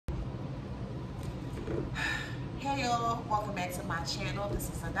Hey y'all, welcome back to my channel. This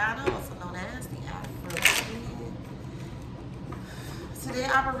is Adana, also known as TheAfrozen. Today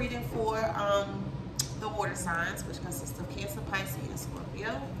I'll be reading for the water signs, which consists of Cancer, Pisces, and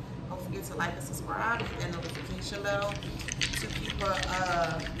Scorpio. Don't forget to like and subscribe, hit that notification bell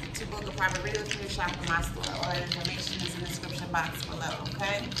to book a private reading to shop in my store. All that information is in the description box below,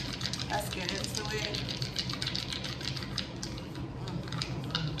 okay? Let's get into it.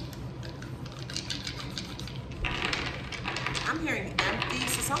 I'm hearing empty,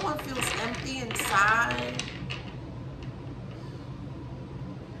 so someone feels empty inside.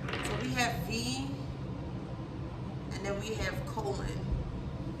 So we have V, and then we have colon.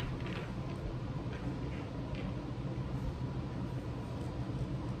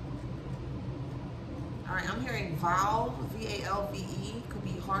 All right, I'm hearing valve, V-A-L-V-E. Could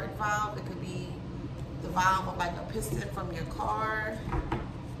be heart valve. It could be the valve of like a piston from your car,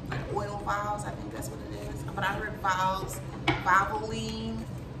 like oil valves. I think that's what it is. But I heard valves, Valvoline.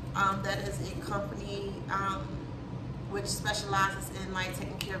 That is a company which specializes in like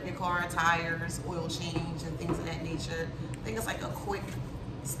taking care of your car, tires, oil change, and things of that nature. I think it's like a quick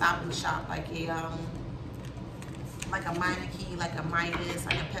stop and shop, like a Meineke, like a Midas,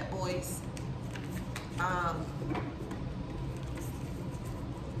 like a Pep Boys.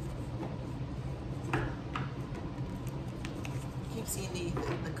 Keep seeing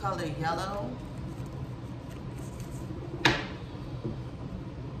the color yellow.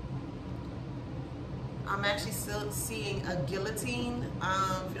 I'm actually still seeing a guillotine.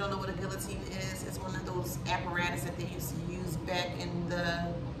 If you don't know what a guillotine is, it's one of those apparatus that they used to use back in the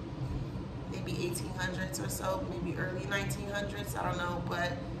maybe 1800s or so, maybe early 1900s, I don't know,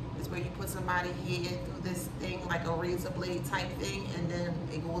 but it's where you put somebody's head through this thing, like a razor blade type thing, and then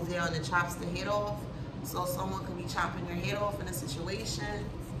it goes down and chops the head off. So someone could be chopping your head off in a situation.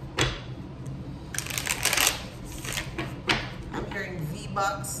 I'm hearing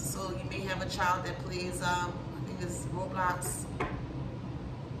V-Bucks, so you may have a child that plays, I think it's Roblox,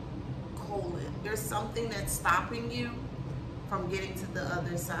 colon. There's something that's stopping you from getting to the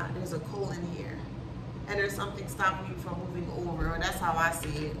other side. There's a colon here. And there's something stopping you from moving over. Or that's how I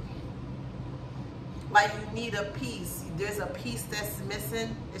see it. Like you need a piece. There's a piece that's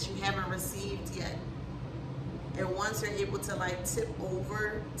missing that you haven't received yet. And once you're able to like tip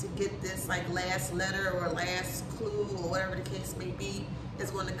over to get this like last letter or last clue or whatever the case may be,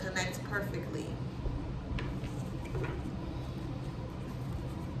 it's going to connect perfectly.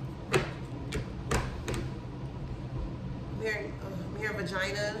 I'm hearing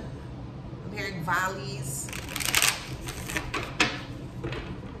vagina. I'm hearing volleys.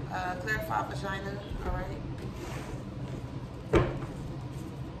 Clarify vagina. All right.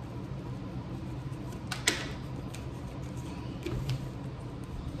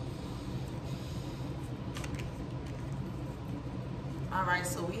 All right,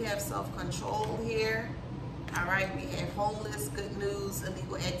 so we have self-control here. All right, we have homeless, good news,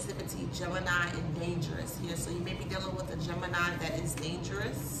 illegal activity, Gemini, and dangerous here. So you may be dealing with a Gemini that is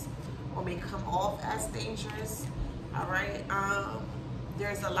dangerous or may come off as dangerous. All right,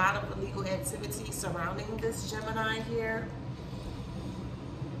 there's a lot of illegal activity surrounding this Gemini here.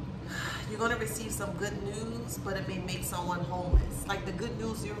 You're going to receive some good news, but it may make someone homeless. Like the good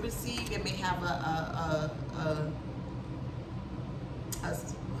news you receive, it may have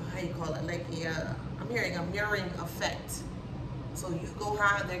how you call it, like I'm hearing a mirroring effect. So you go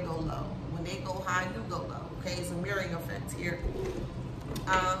high, they go low. When they go high, you go low. Okay, it's a mirroring effect here.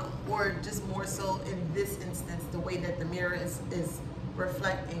 Or just more so in this instance, the way that the mirror is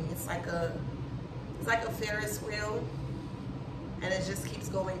reflecting. It's like a Ferris wheel, and it just keeps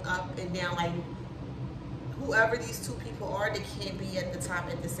going up and down. Like whoever these two people are, they can't be at the top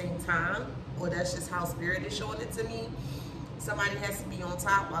at the same time, or that's just how spirit is showing it to me. Somebody has to be on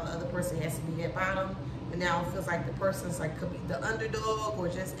top while the other person has to be at bottom. And now it feels like the person's like could be the underdog or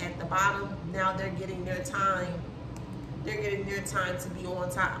just at the bottom. Now they're getting their time. They're getting their time to be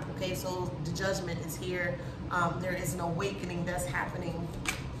on top. Okay, so the judgment is here. There is an awakening that's happening.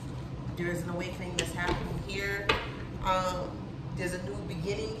 There is an awakening that's happening here. There's a new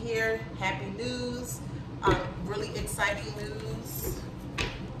beginning here. Happy news. Really exciting news.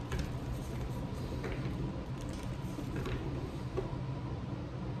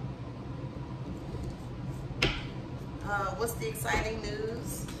 What's the exciting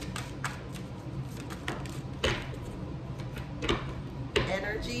news?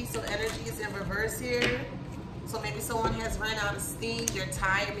 Energy. So energy is in reverse here. So maybe someone has run out of steam. They're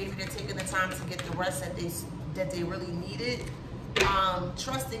tired. Maybe they're taking the time to get the rest that they really needed.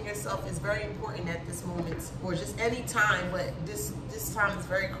 Trusting yourself is very important at this moment, or just any time, but this time is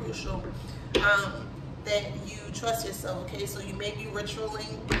very crucial. that you trust yourself, okay? So you may be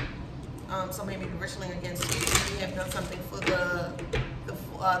ritualing, so maybe ritualing against you. You have done something for the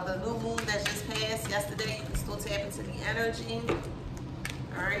new moon that just passed yesterday. You can still tap into the energy,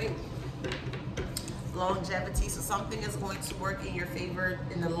 all right? Longevity, so something is going to work in your favor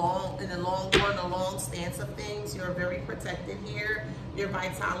in the long run, the long stance of things. You're very protected here. Your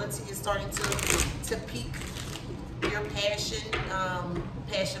vitality is starting to peak. Your passion,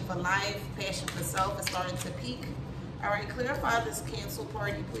 passion for life, passion for self is starting to peak. All right, clarify this cancel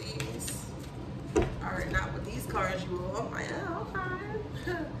party, please. All right, not with these cards you will. I'm like, oh,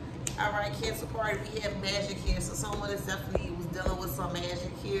 okay. All right, cancel party, we have magic here. So someone is definitely was dealing with some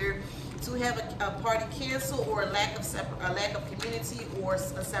magic here. To have a party cancel or a lack of community or a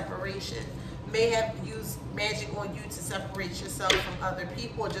separation. May have used magic on you to separate yourself from other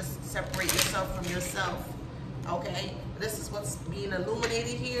people, or just separate yourself from yourself. Okay, this is what's being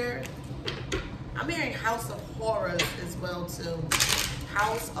illuminated here. I'm hearing House of Horrors as well too.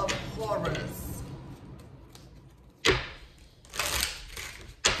 House of Horrors.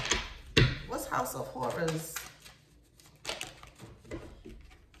 What's House of Horrors?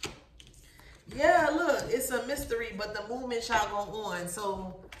 Yeah, look, it's a mystery, but the movement shall go on.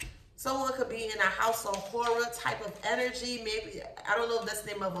 So someone could be in a house of horror type of energy. Maybe, I don't know if that's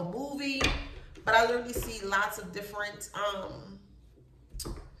the name of a movie, but I literally see lots of different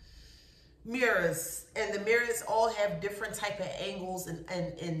mirrors. And the mirrors all have different type of angles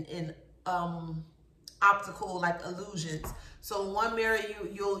and optical like illusions. So one mirror,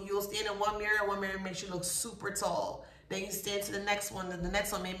 you'll stand in one mirror makes you look super tall. Then you stand to the next one, and the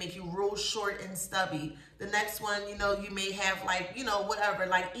next one may make you real short and stubby. The next one, you know, you may have like, you know, whatever.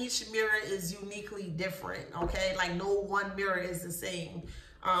 Like each mirror is uniquely different, okay? Like no one mirror is the same.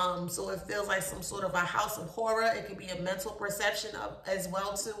 So it feels like some sort of a house of horror. It could be a mental perception of as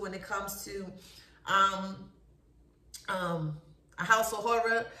well too when it comes to a house of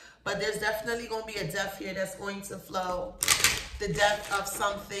horror. But there's definitely going to be a death here that's going to flow. The death of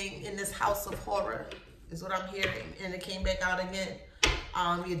something in this house of horror is what I'm hearing, and it came back out again.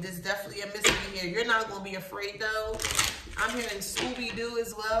 Yeah, there's definitely a mystery here. You're not gonna be afraid though. I'm hearing Scooby-Doo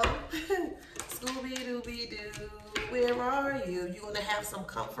as well. Scooby-Dooby-Doo, where are you? You're gonna have some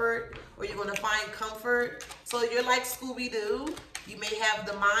comfort, or you're gonna find comfort. So you're like Scooby-Doo. You may have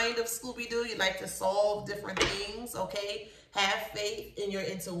the mind of Scooby-Doo. You like to solve different things, okay? Have faith in your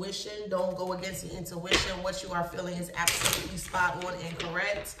intuition. Don't go against your intuition. What you are feeling is absolutely spot on and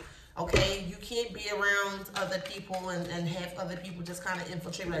correct. Okay, you can't be around other people and have other people just kind of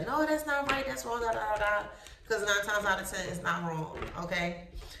infiltrate, like, no, that's not right, that's wrong, da, da, da, because 9 times out of 10, it's not wrong, okay?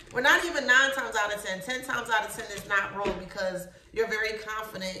 Well, not even 9 times out of 10, 10 times out of 10 is not wrong, because you're very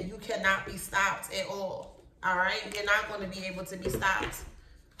confident you cannot be stopped at all right? You're not going to be able to be stopped.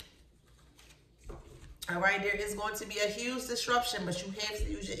 All right, there is going to be a huge disruption, but you have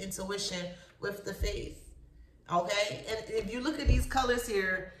to use your intuition with the faith, okay? And if you look at these colors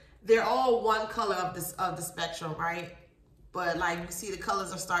here, they're all one color of the spectrum, right? But like you see the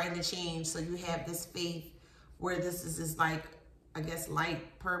colors are starting to change. So you have this faith where this is like, I guess,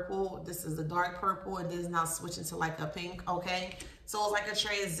 light purple. This is a dark purple, and this is now switching to like a pink, okay? So it's like a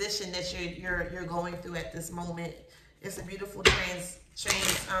transition that you're going through at this moment. It's a beautiful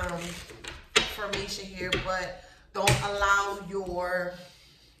transformation here, but don't allow your,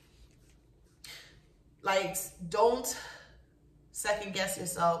 like, don't second guess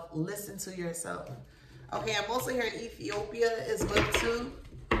yourself. Listen to yourself. Okay, I'm also hearing Ethiopia as well too.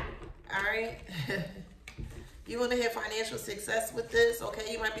 All right. You're going to have financial success with this.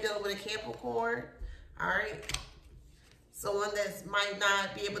 Okay, you might be dealing with a Capricorn. All right. Someone that might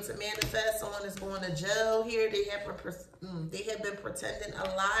not be able to manifest. Someone that's going to jail here. They have been pretending a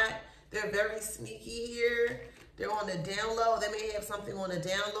lot. They're very sneaky here. They're on the down low. They may have something on the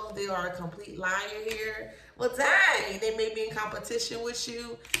down low. They are a complete liar here. Well, dang, they may be in competition with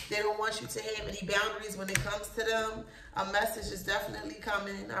you. They don't want you to have any boundaries when it comes to them. A message is definitely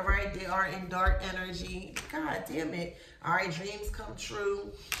coming, all right? They are in dark energy. God damn it. All right, dreams come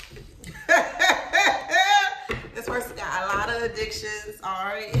true. This person got a lot of addictions, all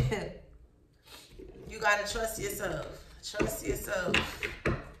right? You got to trust yourself. Trust yourself.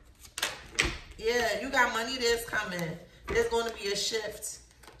 Yeah, you got money that's coming. There's going to be a shift.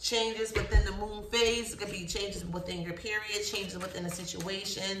 Changes within the moon phase. It could be changes within your period, changes within the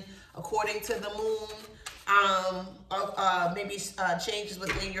situation according to the moon. Maybe changes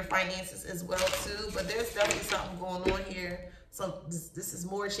within your finances as well too. But there's definitely something going on here. So this is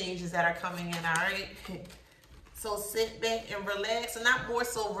more changes that are coming in, all right? So sit back and relax. And not more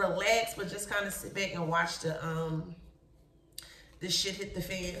so relax, but just kind of sit back and watch the shit hit the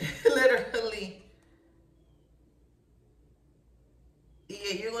fan. Literally.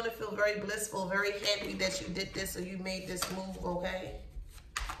 very blissful, very happy that you did this or you made this move, okay?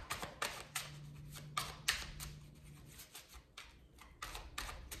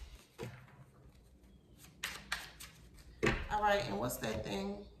 All right, and what's that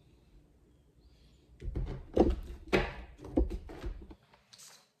thing?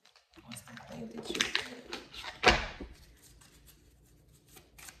 What's that thing that you did?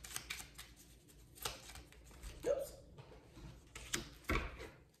 Oops.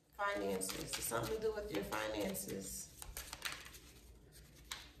 Finances. It's something to do with your finances.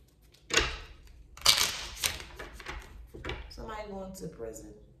 Somebody going to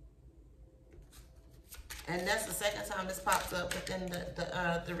prison. And that's the second time this pops up within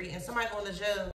the reading. Somebody going to jail.